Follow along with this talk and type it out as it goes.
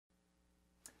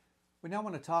We now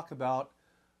want to talk about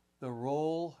the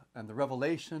role and the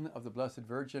revelation of the Blessed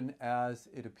Virgin as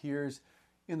it appears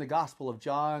in the Gospel of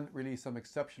John, really some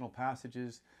exceptional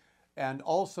passages, and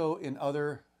also in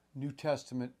other New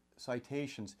Testament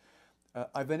citations.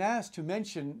 I've been asked to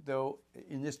mention, though,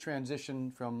 in this transition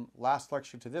from last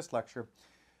lecture to this lecture,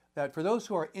 that for those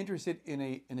who are interested in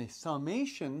a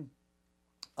summation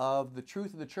of the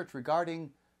truth of the Church regarding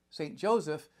St.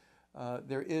 Joseph,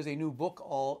 there is a new book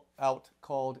all out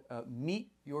called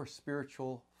Meet Your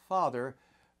Spiritual Father.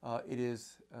 It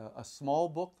is a small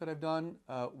book that I've done,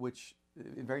 which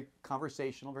is very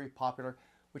conversational, very popular,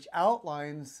 which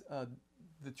outlines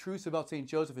the truths about St.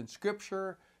 Joseph in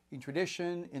Scripture, in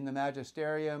tradition, in the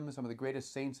magisterium, some of the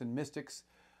greatest saints and mystics,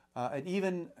 and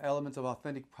even elements of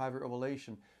authentic private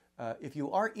revelation. If you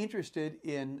are interested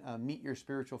in Meet Your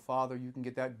Spiritual Father, you can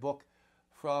get that book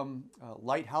from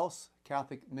Lighthouse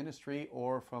Catholic Ministry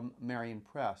or from Marian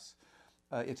Press.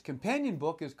 Its companion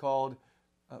book is called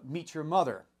Meet Your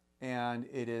Mother, and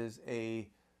it is a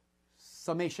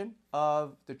summation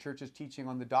of the Church's teaching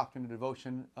on the doctrine and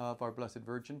devotion of our Blessed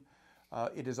Virgin.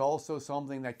 It is also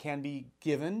something that can be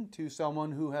given to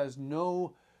someone who has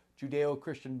no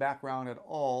Judeo-Christian background at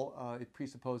all. It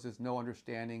presupposes no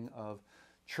understanding of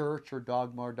church or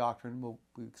dogma or doctrine. We'll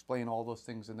explain all those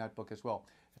things in that book as well.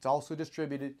 It's also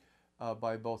distributed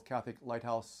by both Catholic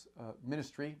Lighthouse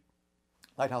Ministry,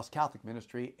 Lighthouse Catholic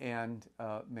Ministry, and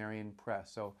Marian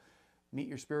Press. So Meet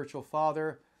Your Spiritual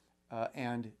Father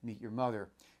and Meet Your Mother.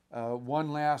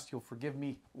 You'll forgive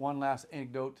me, one last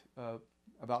anecdote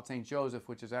about St. Joseph,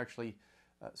 which is actually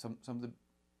some of the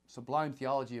sublime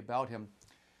theology about him.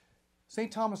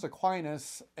 St. Thomas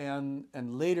Aquinas, and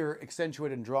later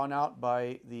accentuated and drawn out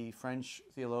by the French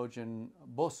theologian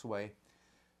Bossuet,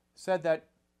 said that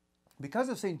because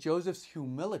of St. Joseph's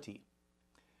humility,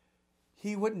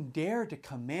 he wouldn't dare to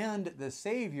command the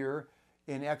Savior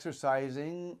in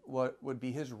exercising what would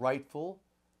be his rightful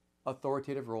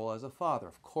authoritative role as a father.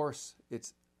 Of course,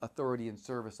 it's authority in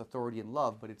service, authority in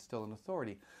love, but it's still an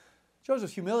authority.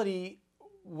 Joseph's humility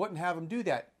wouldn't have him do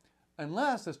that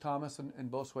unless, as Thomas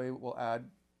and Bossuet will add,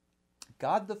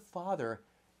 God the Father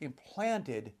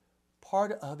implanted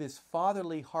part of his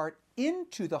fatherly heart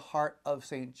into the heart of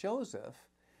St. Joseph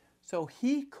so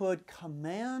he could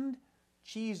command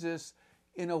Jesus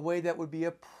in a way that would be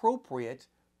appropriate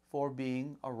for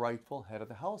being a rightful head of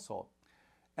the household.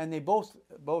 And they both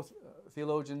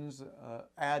theologians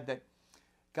add that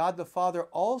God the Father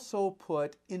also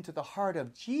put into the heart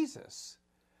of Jesus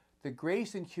the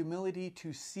grace and humility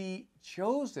to see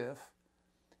Joseph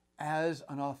as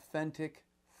an authentic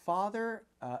father,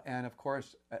 and of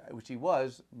course, which he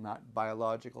was, not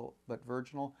biological but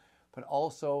virginal, but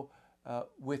also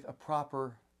with a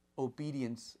proper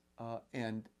obedience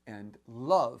and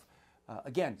love.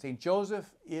 Again, St.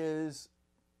 Joseph is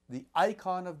the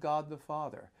icon of God the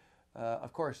Father.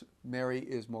 Of course, Mary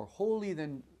is more holy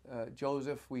than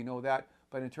Joseph, we know that,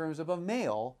 but in terms of a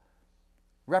male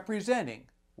representing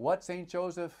what St.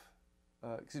 Joseph,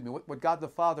 what God the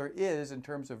Father is in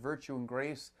terms of virtue and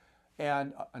grace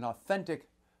and an authentic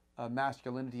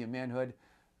masculinity and manhood,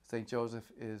 St.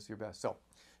 Joseph is your best. So,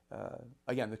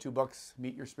 again, the two books,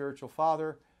 Meet Your Spiritual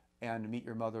Father and Meet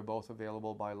Your Mother, both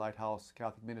available by Lighthouse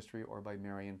Catholic Ministry or by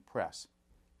Marian Press.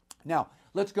 Now,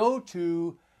 let's go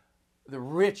to the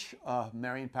rich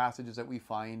Marian passages that we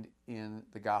find in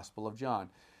the Gospel of John.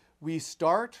 We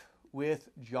start with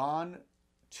John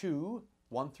 2,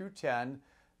 1 through 10,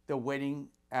 the wedding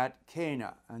at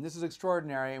Cana. And this is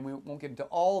extraordinary, and we won't get into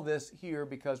all this here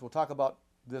because we'll talk about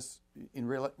this in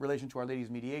relation to Our Lady's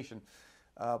mediation.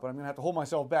 But I'm going to have to hold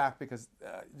myself back because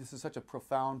this is such a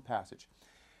profound passage.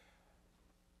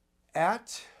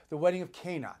 At the wedding of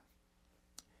Cana,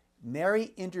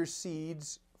 Mary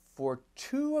intercedes for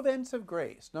two events of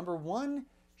grace. Number one,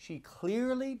 she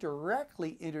clearly,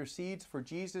 directly intercedes for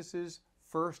Jesus'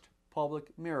 first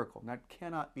public miracle. That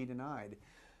cannot be denied.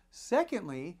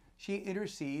 Secondly, she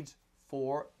intercedes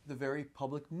for the very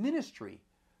public ministry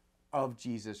of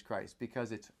Jesus Christ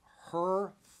because it's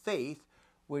her faith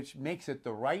which makes it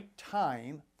the right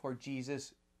time for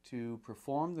Jesus to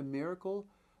perform the miracle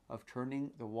of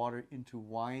turning the water into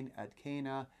wine at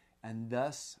Cana and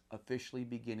thus officially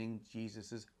beginning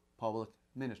Jesus' public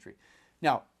ministry.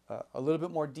 Now, a little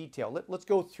bit more detail. Let's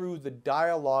go through the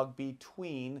dialogue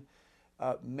between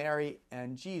Mary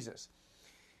and Jesus.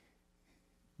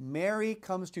 Mary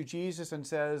comes to Jesus and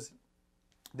says,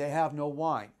 they have no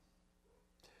wine.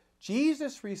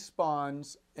 Jesus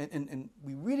responds, and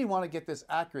we really want to get this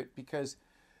accurate because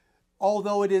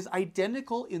although it is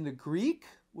identical in the Greek,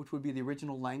 which would be the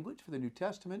original language for the New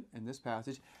Testament in this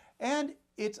passage, and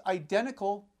it's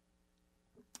identical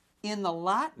in the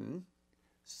Latin,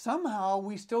 somehow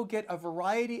we still get a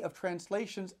variety of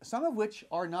translations, some of which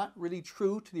are not really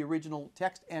true to the original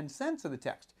text and sense of the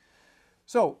text.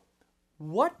 So,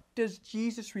 what does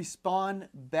Jesus respond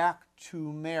back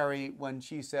to Mary when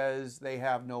she says they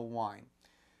have no wine?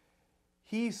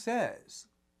 He says,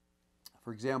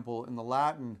 for example, in the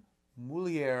Latin,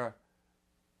 mulier,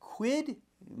 quid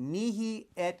mihi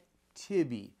et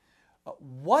tibi?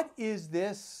 What is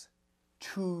this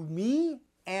to me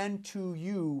and to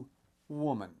you,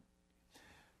 woman?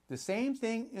 The same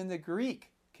thing in the Greek,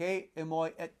 ke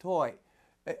emoi et toi,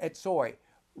 et soi.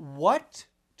 What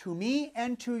to me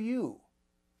and to you,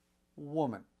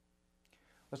 woman?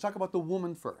 Let's talk about the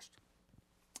woman first.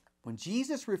 When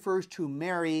Jesus refers to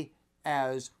Mary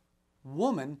as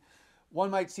woman,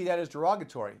 one might see that as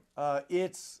derogatory.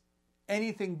 It's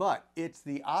anything but. It's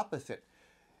the opposite.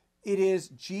 It is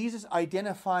Jesus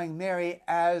identifying Mary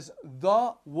as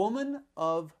the woman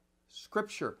of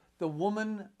Scripture, the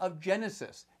woman of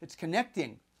Genesis. It's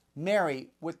connecting Mary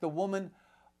with the woman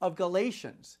of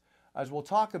Galatians, as we'll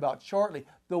talk about shortly,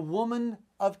 the woman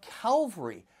of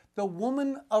Calvary, the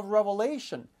woman of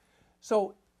Revelation.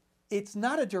 So it's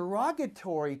not a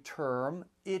derogatory term,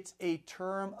 it's a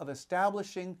term of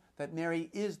establishing that Mary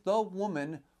is the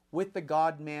woman with the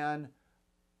God-man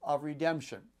of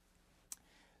redemption.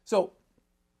 So,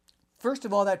 first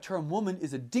of all, that term woman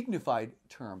is a dignified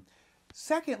term.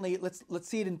 Secondly, let's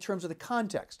see it in terms of the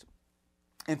context.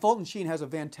 And Fulton Sheen has a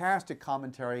fantastic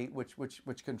commentary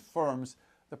which confirms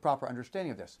the proper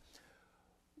understanding of this.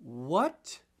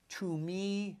 What to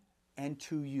me and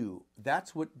to you?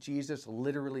 That's what Jesus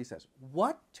literally says.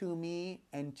 What to me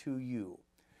and to you?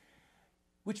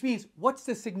 Which means, what's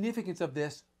the significance of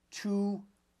this to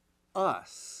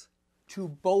us, to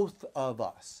both of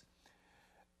us?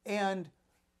 And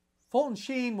Fulton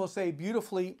Sheen will say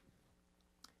beautifully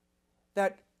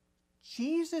that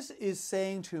Jesus is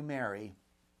saying to Mary,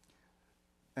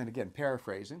 and again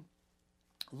paraphrasing,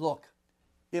 look,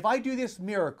 if I do this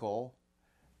miracle,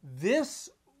 this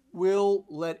will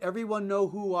let everyone know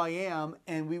who I am,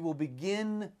 and we will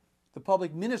begin the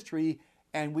public ministry,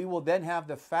 and we will then have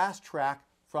the fast track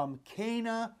from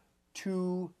Cana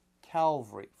to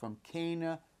Calvary. From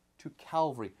Cana to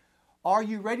Calvary. Are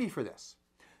you ready for this?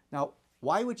 Now,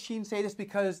 why would Sheen say this?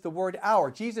 Because the word our,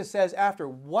 Jesus says after,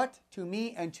 what to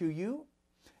me and to you?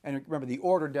 And remember, the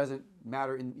order doesn't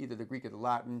matter in either the Greek or the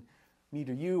Latin, me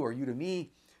to you or you to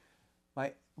me.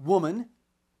 My woman,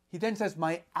 he then says,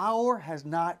 my hour has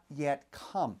not yet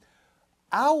come.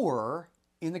 Hour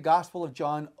in the Gospel of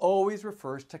John always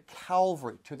refers to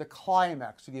Calvary, to the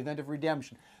climax, to the event of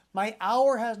redemption. My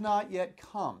hour has not yet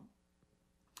come.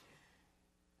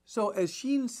 So as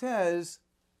Sheen says,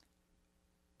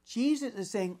 Jesus is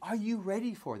saying, are you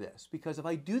ready for this? Because if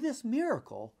I do this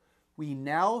miracle, we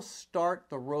now start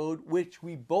the road which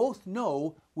we both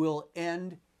know will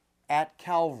end at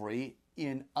Calvary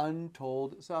in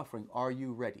untold suffering. Are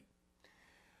you ready?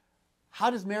 How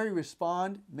does Mary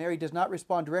respond? Mary does not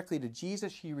respond directly to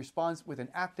Jesus. She responds with an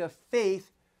act of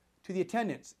faith to the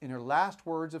attendants in her last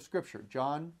words of Scripture,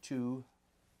 John 2,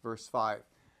 verse 5.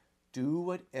 Do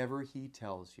whatever he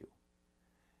tells you.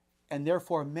 And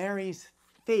therefore, Mary's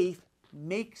faith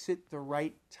makes it the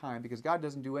right time, because God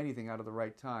doesn't do anything out of the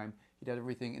right time. He does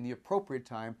everything in the appropriate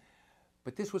time.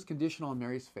 But this was conditional on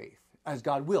Mary's faith, as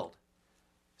God willed.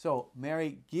 So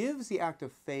Mary gives the act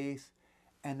of faith,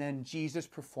 and then Jesus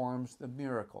performs the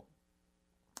miracle.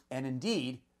 And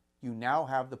indeed, you now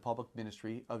have the public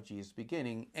ministry of Jesus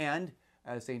beginning. And,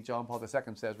 as St. John Paul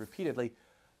II says repeatedly,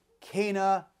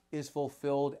 Cana is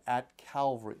fulfilled at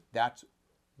Calvary. That's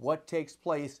what takes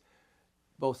place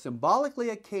both symbolically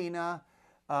at Cana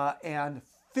and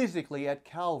physically at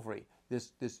Calvary.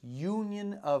 This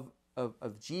union of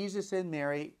Jesus and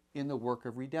Mary in the work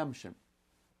of redemption.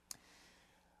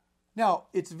 Now,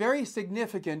 it's very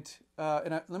significant,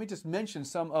 and let me just mention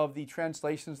some of the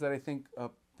translations that I think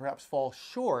perhaps fall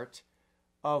short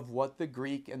of what the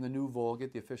Greek and the New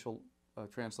Vulgate, the official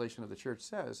translation of the Church,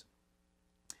 says.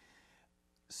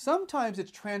 Sometimes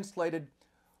it's translated,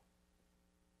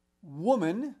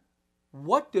 woman,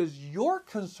 what does your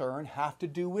concern have to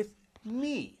do with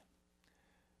me?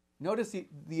 Notice the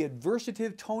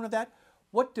adversative tone of that.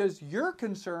 What does your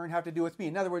concern have to do with me?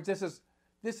 In other words,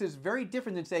 this is very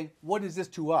different than saying, what is this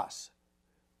to us?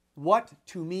 What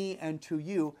to me and to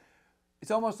you?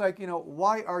 It's almost like,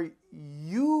 why are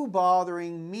you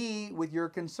bothering me with your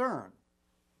concern?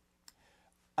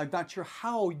 I'm not sure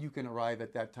how you can arrive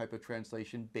at that type of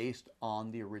translation based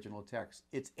on the original text.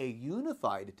 It's a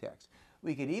unified text.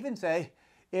 We could even say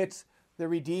it's the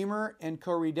Redeemer and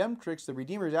co-redemptrix. The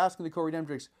Redeemer is asking the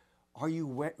co-redemptrix, Are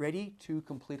you ready to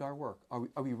complete our work?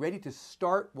 Are we ready to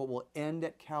start what will end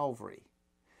at Calvary?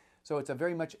 So it's a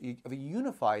very much of a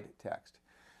unified text.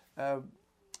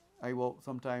 I will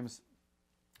sometimes,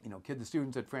 kid the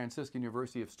students at Franciscan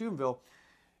University of Steubenville,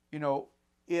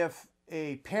 if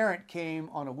a parent came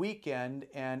on a weekend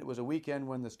and it was a weekend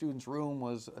when the student's room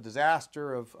was a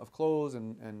disaster of clothes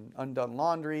and undone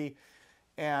laundry,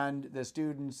 and the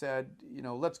student said,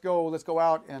 let's go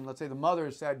out, and let's say the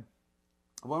mother said,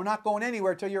 well, we're not going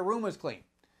anywhere till your room is clean.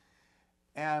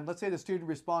 And let's say the student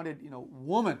responded,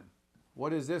 woman,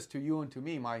 what is this to you and to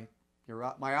me? My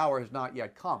hour has not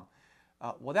yet come.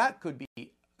 Well, that could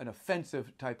be an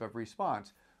offensive type of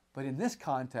response. But in this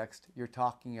context, you're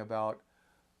talking about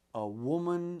a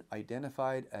woman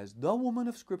identified as the woman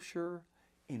of Scripture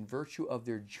in virtue of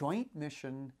their joint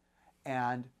mission.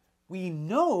 And we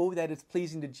know that it's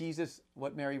pleasing to Jesus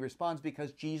what Mary responds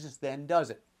because Jesus then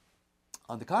does it.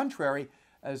 On the contrary,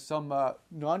 as some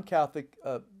non-Catholic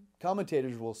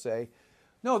commentators will say,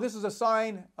 no, this is a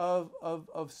sign of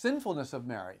sinfulness of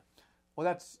Mary. Well,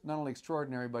 that's not only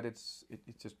extraordinary, but it's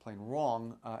just plain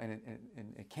wrong, and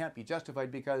it can't be justified,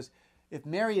 because if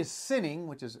Mary is sinning,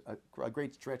 which is a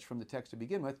great stretch from the text to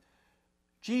begin with,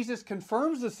 Jesus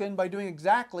confirms the sin by doing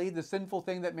exactly the sinful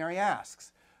thing that Mary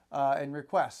asks and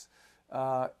requests.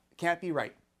 Can't be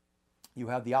right. You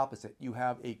have the opposite. You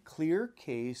have a clear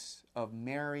case of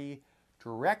Mary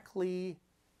directly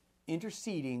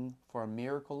interceding for a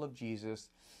miracle of Jesus,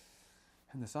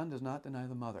 and the Son does not deny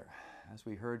the Mother. As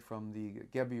we heard from the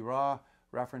Gebirah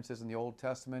references in the Old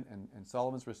Testament and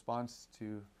Solomon's response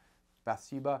to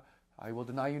Bathsheba, I will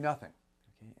deny you nothing.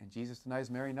 Okay? And Jesus denies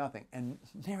Mary nothing. And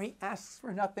Mary asks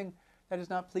for nothing that is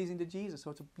not pleasing to Jesus.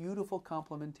 So it's a beautiful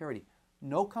complementarity.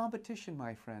 No competition,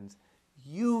 my friends.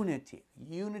 Unity.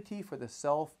 Unity for the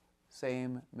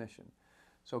self-same mission.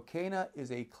 So Cana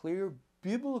is a clear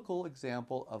biblical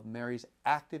example of Mary's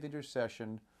active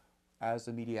intercession as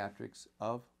the mediatrix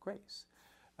of grace.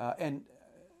 And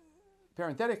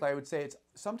parenthetically, I would say it's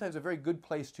sometimes a very good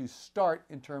place to start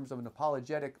in terms of an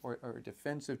apologetic or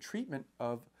defensive treatment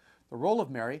of the role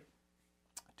of Mary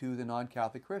to the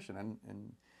non-Catholic Christian.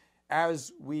 And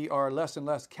as we are less and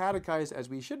less catechized as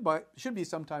we should be,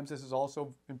 sometimes this is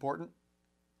also important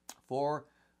for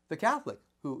the Catholic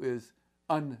who is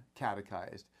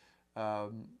uncatechized.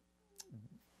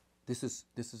 This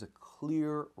is a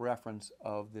clear reference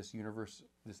of this universe,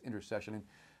 this intercession. And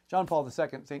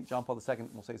St. John Paul II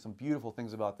will say some beautiful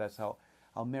things about that, how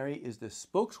Mary is the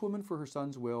spokeswoman for her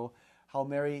Son's will, how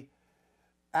Mary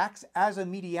acts as a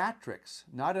mediatrix,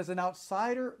 not as an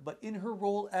outsider, but in her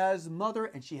role as mother,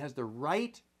 and she has the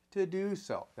right to do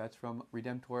so. That's from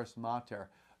Redemptoris Mater,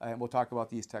 and we'll talk about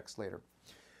these texts later.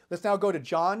 Let's now go to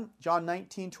John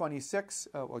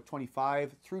 19:26,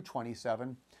 25 through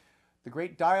 27, the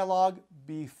great dialogue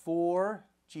before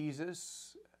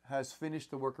Jesus has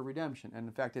finished the work of redemption. And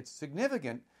in fact, it's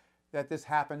significant that this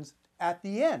happens at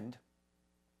the end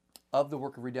of the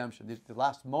work of redemption, the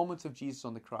last moments of Jesus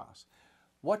on the cross.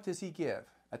 What does he give?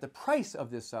 At the price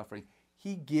of this suffering,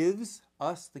 he gives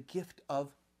us the gift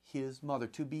of his mother,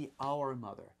 to be our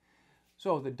mother.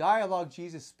 So the dialogue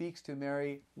Jesus speaks to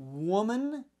Mary,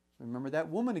 woman, remember that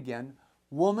woman again,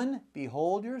 woman,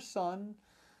 behold your son.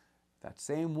 That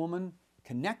same woman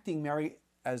connecting Mary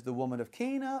as the woman of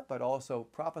Cana, but also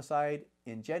prophesied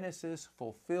in Genesis,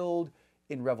 fulfilled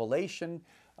in Revelation,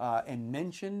 and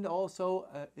mentioned also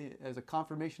as a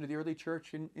confirmation of the early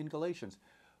church in Galatians.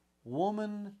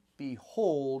 Woman,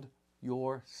 behold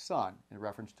your son, in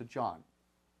reference to John.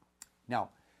 Now,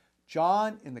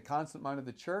 John, in the constant mind of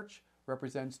the church,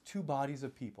 represents two bodies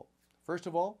of people. First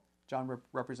of all, John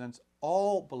represents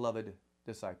all beloved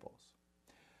disciples.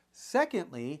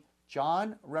 Secondly,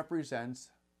 John represents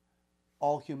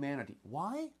all humanity.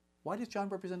 Why? Why does John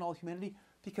represent all humanity?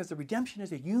 Because the redemption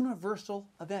is a universal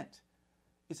event.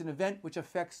 It's an event which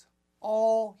affects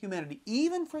all humanity.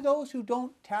 Even for those who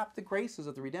don't tap the graces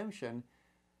of the redemption,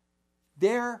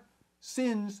 their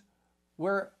sins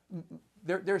were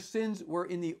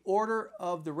in the order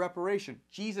of the reparation.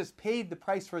 Jesus paid the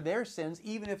price for their sins,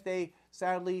 even if they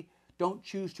sadly don't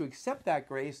choose to accept that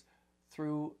grace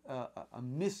through a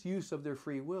misuse of their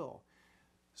free will.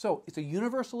 So it's a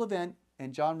universal event,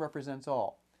 and John represents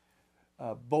all,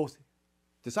 both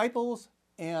disciples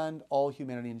and all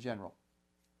humanity in general.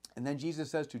 And then Jesus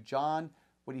says to John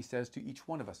what he says to each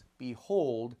one of us: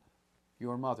 behold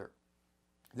your mother.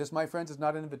 This, my friends, is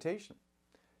not an invitation.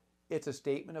 It's a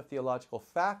statement of theological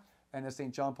fact, and as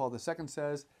St. John Paul II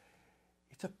says,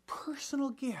 it's a personal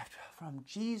gift from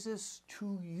Jesus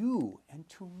to you and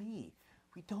to me.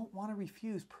 We don't want to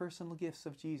refuse personal gifts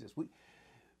of Jesus.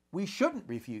 we shouldn't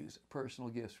refuse personal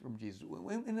gifts from Jesus.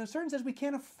 In a certain sense, we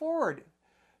can't afford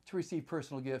to receive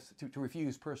personal gifts, to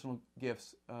refuse personal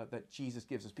gifts that Jesus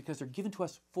gives us, because they're given to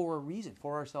us for a reason,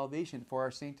 for our salvation, for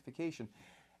our sanctification.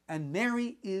 And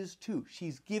Mary is too.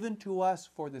 She's given to us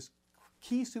for this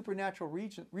key supernatural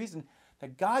reason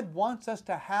that God wants us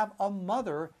to have a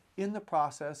mother in the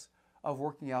process of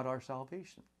working out our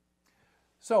salvation.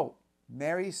 So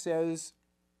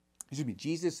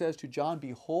Jesus says to John,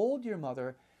 "Behold your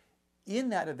mother." In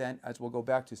that event, as we'll go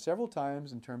back to several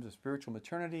times in terms of spiritual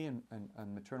maternity and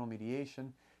maternal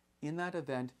mediation, in that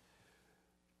event,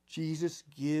 Jesus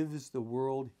gives the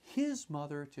world his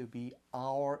mother to be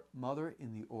our mother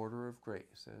in the order of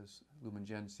grace, as Lumen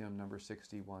Gentium number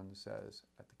 61 says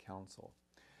at the council.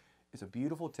 It's a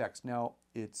beautiful text. Now,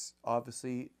 it's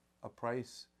obviously a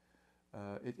price,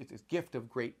 it's a gift of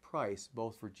great price,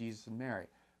 both for Jesus and Mary.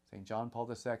 St. John Paul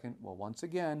II will once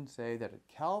again say that at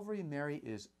Calvary, Mary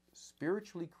is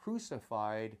spiritually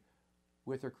crucified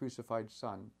with her crucified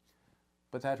Son,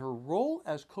 but that her role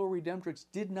as co-redemptrix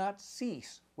did not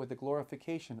cease with the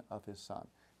glorification of his Son.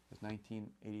 His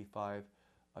 1985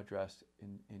 address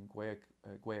in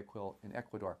Guayaquil in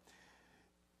Ecuador.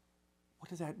 What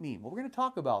does that mean? Well, we're going to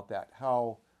talk about that,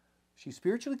 how she's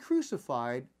spiritually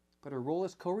crucified, but her role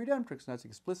as co-redemptrix, and that's an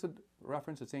explicit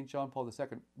reference that St. John Paul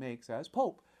II makes as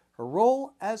Pope, her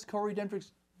role as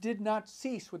co-redemptrix did not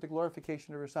cease with the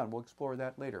glorification of her Son. We'll explore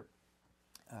that later.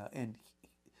 And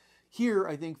here,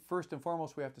 I think, first and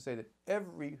foremost, we have to say that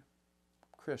every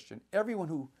Christian, everyone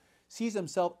who sees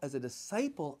himself as a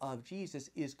disciple of Jesus,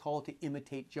 is called to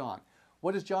imitate John.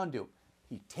 What does John do?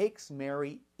 He takes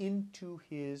Mary into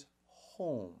his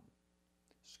home,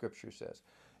 Scripture says.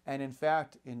 And in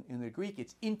fact, in the Greek,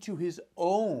 it's into his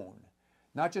own,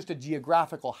 not just a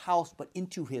geographical house, but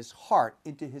into his heart,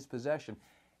 into his possession.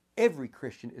 Every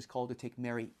Christian is called to take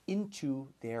Mary into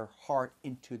their heart,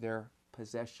 into their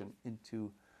possession,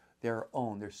 into their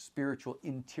own, their spiritual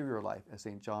interior life, as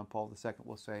St. John Paul II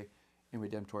will say in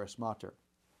Redemptoris Mater.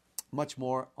 Much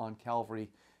more on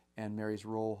Calvary and Mary's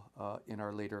role in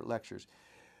our later lectures.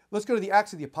 Let's go to the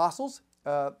Acts of the Apostles.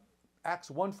 Acts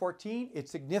 1:14,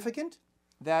 it's significant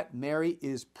that Mary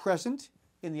is present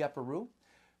in the upper room.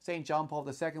 St. John Paul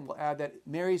II will add that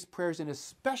Mary's prayers in a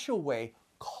special way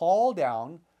call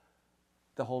down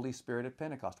the Holy Spirit at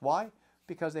Pentecost. Why?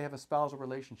 Because they have a spousal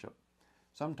relationship.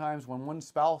 Sometimes when one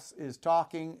spouse is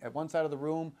talking at one side of the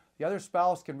room, the other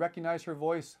spouse can recognize her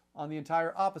voice on the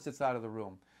entire opposite side of the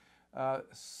room.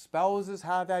 Spouses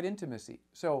have that intimacy.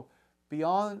 So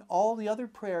beyond all the other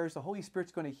prayers, the Holy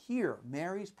Spirit's going to hear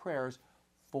Mary's prayers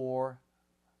for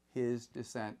his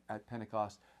descent at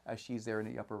Pentecost as she's there in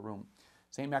the upper room.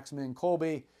 St. Maximilian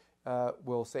Kolbe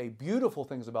will say beautiful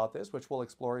things about this, which we'll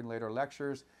explore in later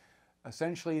lectures.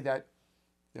 Essentially, that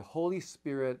the Holy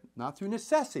Spirit, not through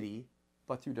necessity,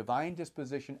 but through divine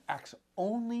disposition, acts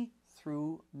only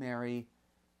through Mary,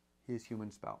 his human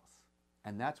spouse.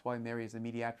 And that's why Mary is the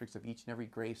mediatrix of each and every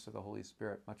grace of the Holy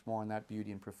Spirit. Much more on that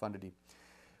beauty and profundity.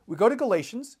 We go to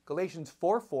Galatians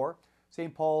 4:4,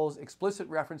 St. Paul's explicit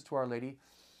reference to Our Lady.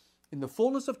 In the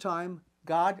fullness of time,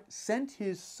 God sent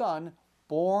his Son,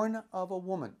 born of a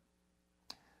woman.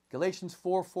 Galatians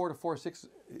 4:4 to 4:6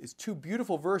 is two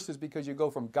beautiful verses because you go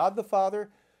from God the Father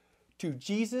to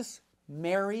Jesus,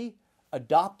 Mary,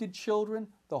 adopted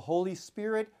children, the Holy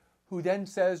Spirit, who then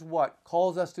says what?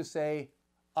 Calls us to say,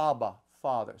 Abba,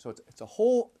 Father. So it's a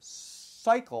whole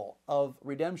cycle of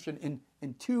redemption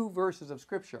in two verses of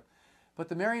Scripture. But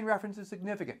the Marian reference is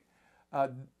significant.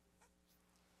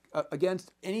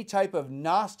 Against any type of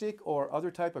Gnostic or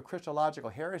other type of Christological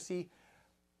heresy,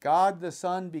 God the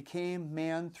Son became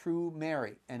man through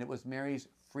Mary, and it was Mary's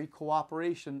free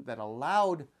cooperation that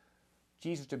allowed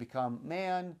Jesus to become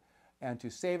man and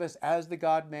to save us as the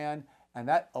God-man, and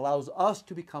that allows us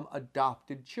to become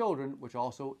adopted children, which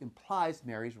also implies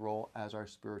Mary's role as our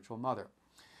spiritual mother.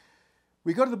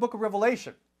 We go to the book of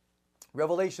Revelation,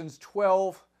 Revelations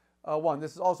 12:1.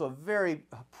 This is also a very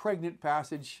pregnant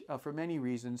passage for many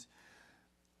reasons.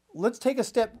 Let's take a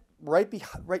step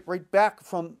right back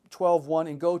from 12:1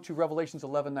 and go to Revelations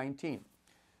 11:19.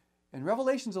 In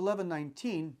Revelations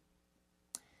 11:19,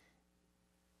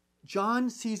 John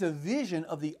sees a vision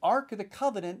of the Ark of the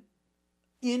Covenant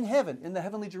in heaven, in the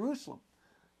heavenly Jerusalem.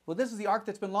 Well, this is the Ark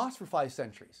that's been lost for 5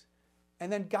 centuries.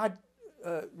 And then God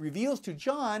reveals to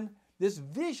John this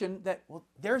vision that, well,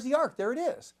 there's the Ark, there it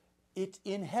is. It's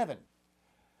in heaven.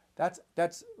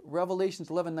 That's Revelations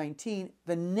 11:19.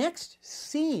 The next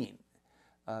scene,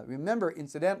 remember,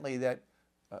 incidentally, that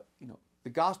the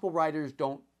gospel writers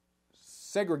don't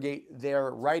segregate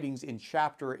their writings in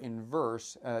chapter and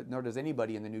verse, nor does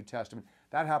anybody in the New Testament.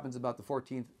 That happens about the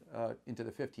 14th into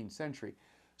the 15th century.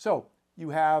 So you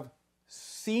have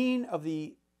scene of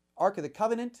the Ark of the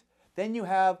Covenant, then you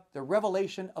have the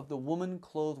revelation of the woman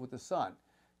clothed with the sun.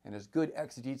 And as good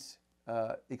exegetes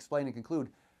explain and conclude,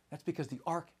 that's because the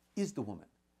Ark is the woman.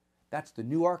 That's the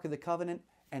new Ark of the Covenant,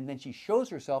 and then she shows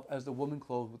herself as the woman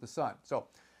clothed with the sun. So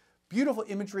beautiful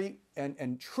imagery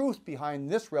and truth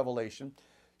behind this revelation.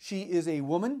 She is a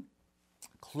woman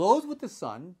clothed with the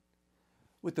sun,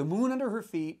 with the moon under her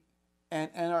feet, and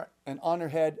on her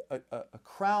head a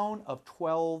crown of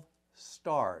 12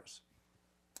 stars.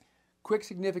 Quick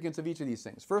significance of each of these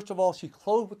things. First of all, she's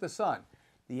clothed with the sun.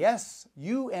 The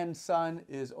S-U-N sun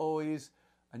is always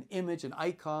an image, an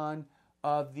icon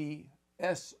of the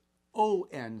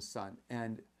S-O-N sun.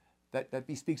 And that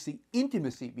bespeaks the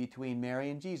intimacy between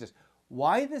Mary and Jesus.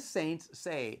 Why the saints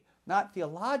say, not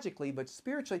theologically, but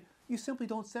spiritually, you simply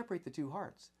don't separate the two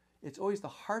hearts. It's always the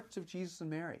hearts of Jesus and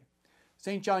Mary.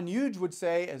 St. John Eudes would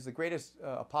say, as the greatest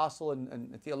apostle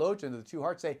and theologian of the two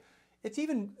hearts, say, it's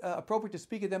even appropriate to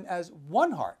speak of them as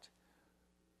one heart.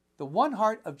 The one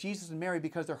heart of Jesus and Mary,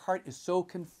 because their heart is so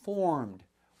conformed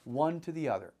one to the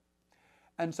other.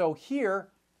 And so here,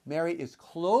 Mary is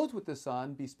clothed with the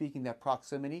sun, bespeaking that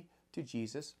proximity to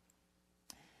Jesus.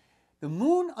 The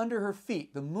moon under her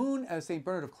feet, the moon, as St.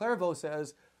 Bernard of Clairvaux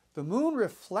says, the moon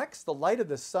reflects the light of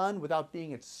the sun without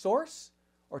being its source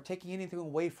or taking anything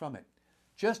away from it.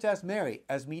 Just as Mary,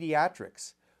 as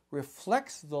mediatrix,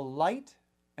 reflects the light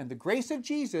and the grace of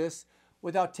Jesus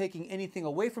without taking anything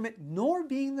away from it, nor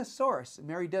being the source.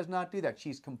 Mary does not do that.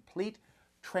 She's complete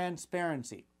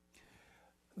transparency.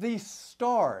 The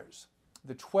stars,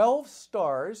 the 12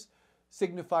 stars,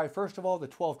 signify, first of all, the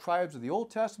 12 tribes of the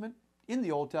Old Testament, in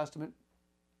the Old Testament,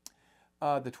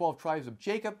 the 12 tribes of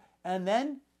Jacob, and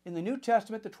then in the New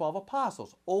Testament, the 12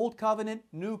 apostles. Old Covenant,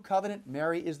 New Covenant.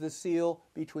 Mary is the seal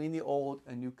between the Old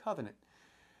and New Covenant.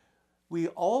 We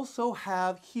also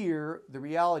have here the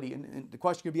reality, and the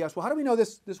question could be asked, well, how do we know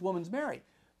this woman's Mary?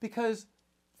 Because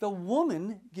the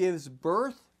woman gives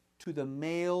birth to the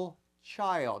male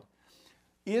child.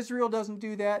 Israel doesn't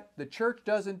do that. The church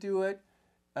doesn't do it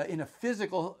in a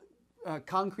physical,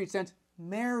 concrete sense.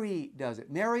 Mary does it.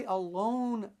 Mary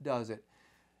alone does it.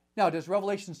 Now, does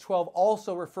Revelation 12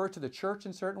 also refer to the church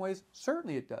in certain ways?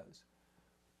 Certainly it does.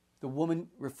 The woman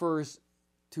refers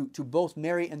to both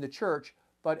Mary and the church,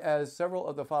 but as several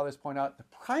of the fathers point out, the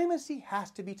primacy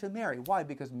has to be to Mary. Why?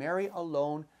 Because Mary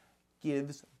alone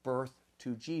gives birth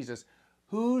to Jesus.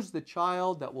 Who's the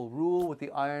child that will rule with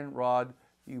the iron rod?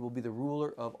 He will be the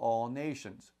ruler of all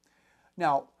nations.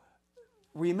 Now,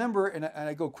 remember, and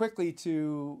I go quickly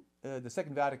to the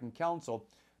Second Vatican Council,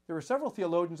 there were several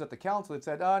theologians at the council that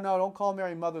said, oh, no, don't call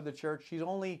Mary mother of the church. She's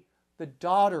only the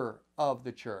daughter of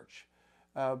the church.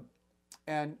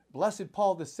 And Blessed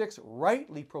Paul VI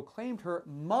rightly proclaimed her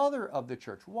mother of the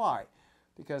church. Why?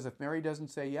 Because if Mary doesn't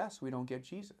say yes, we don't get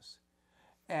Jesus.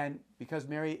 And because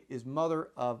Mary is mother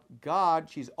of God,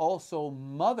 she's also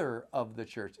mother of the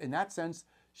church. In that sense,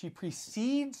 she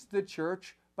precedes the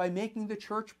church by making the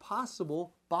church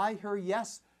possible by her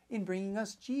yes in bringing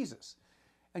us Jesus.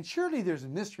 And surely there's a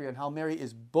mystery on how Mary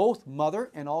is both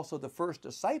mother and also the first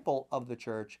disciple of the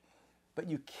church, but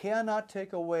you cannot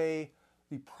take away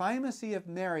the primacy of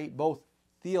Mary, both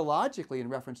theologically in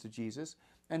reference to Jesus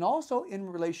and also in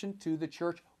relation to the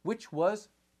church, which was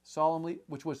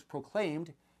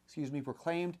proclaimed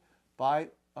by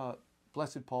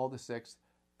Blessed Paul VI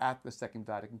at the Second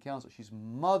Vatican Council. She's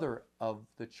mother of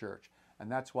the church.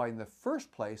 And that's why in the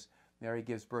first place, Mary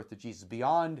gives birth to Jesus.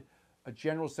 Beyond a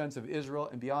general sense of Israel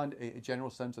and beyond a general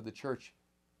sense of the church,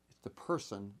 it's the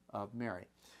person of Mary.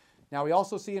 Now we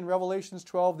also see in Revelations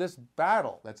 12 this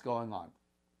battle that's going on.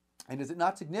 And is it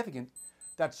not significant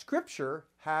that Scripture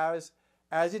has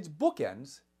as its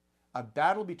bookends a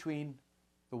battle between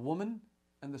the woman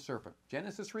and the serpent?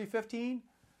 Genesis 3:15,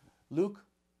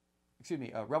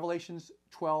 Revelations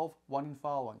 12, 1 and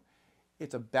following.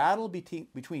 It's a battle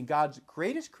between God's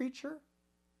greatest creature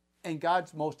and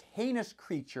God's most heinous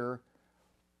creature,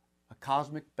 a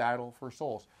cosmic battle for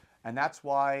souls. And that's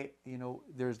why,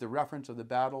 there's the reference of the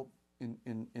battle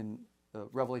in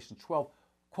Revelation 12,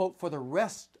 quote, for the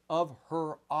rest of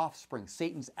her offspring.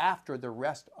 Satan's after the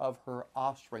rest of her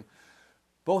offspring.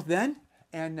 Both then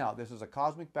and now. This is a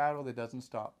cosmic battle that doesn't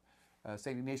stop.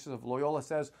 St. Ignatius of Loyola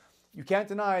says, you can't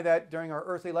deny that during our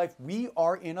earthly life, we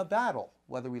are in a battle,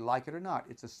 whether we like it or not.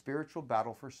 It's a spiritual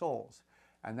battle for souls.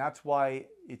 And that's why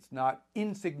it's not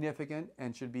insignificant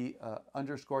and should be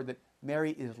underscored that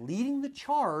Mary is leading the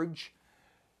charge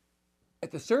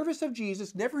at the service of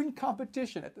Jesus, never in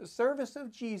competition, at the service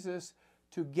of Jesus,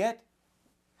 to get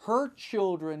her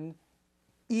children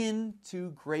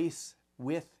into grace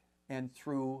with and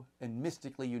through and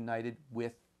mystically united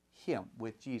with him,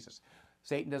 with Jesus.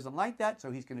 Satan doesn't like that, so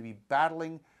he's going to be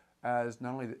battling as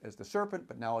not only as the serpent,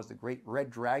 but now as the great red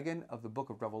dragon of the book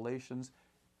of Revelations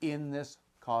in this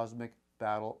cosmic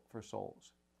battle for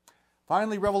souls.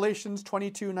 Finally, Revelations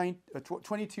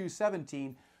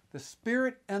 22:17, the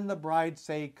Spirit and the bride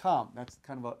say, come. That's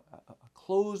kind of a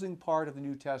closing part of the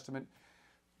New Testament.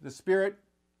 The Spirit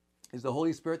is the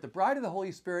Holy Spirit. The bride of the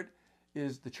Holy Spirit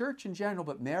is the church in general,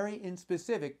 but Mary in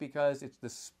specific, because it's the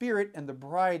Spirit and the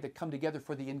bride that come together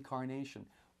for the incarnation.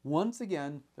 Once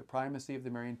again, the primacy of the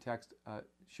Marian text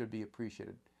should be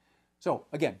appreciated. So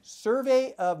again,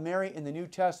 survey of Mary in the New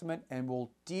Testament, and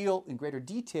we'll deal in greater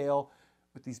detail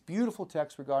with these beautiful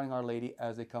texts regarding Our Lady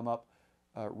as they come up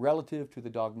relative to the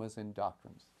dogmas and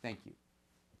doctrines. Thank you.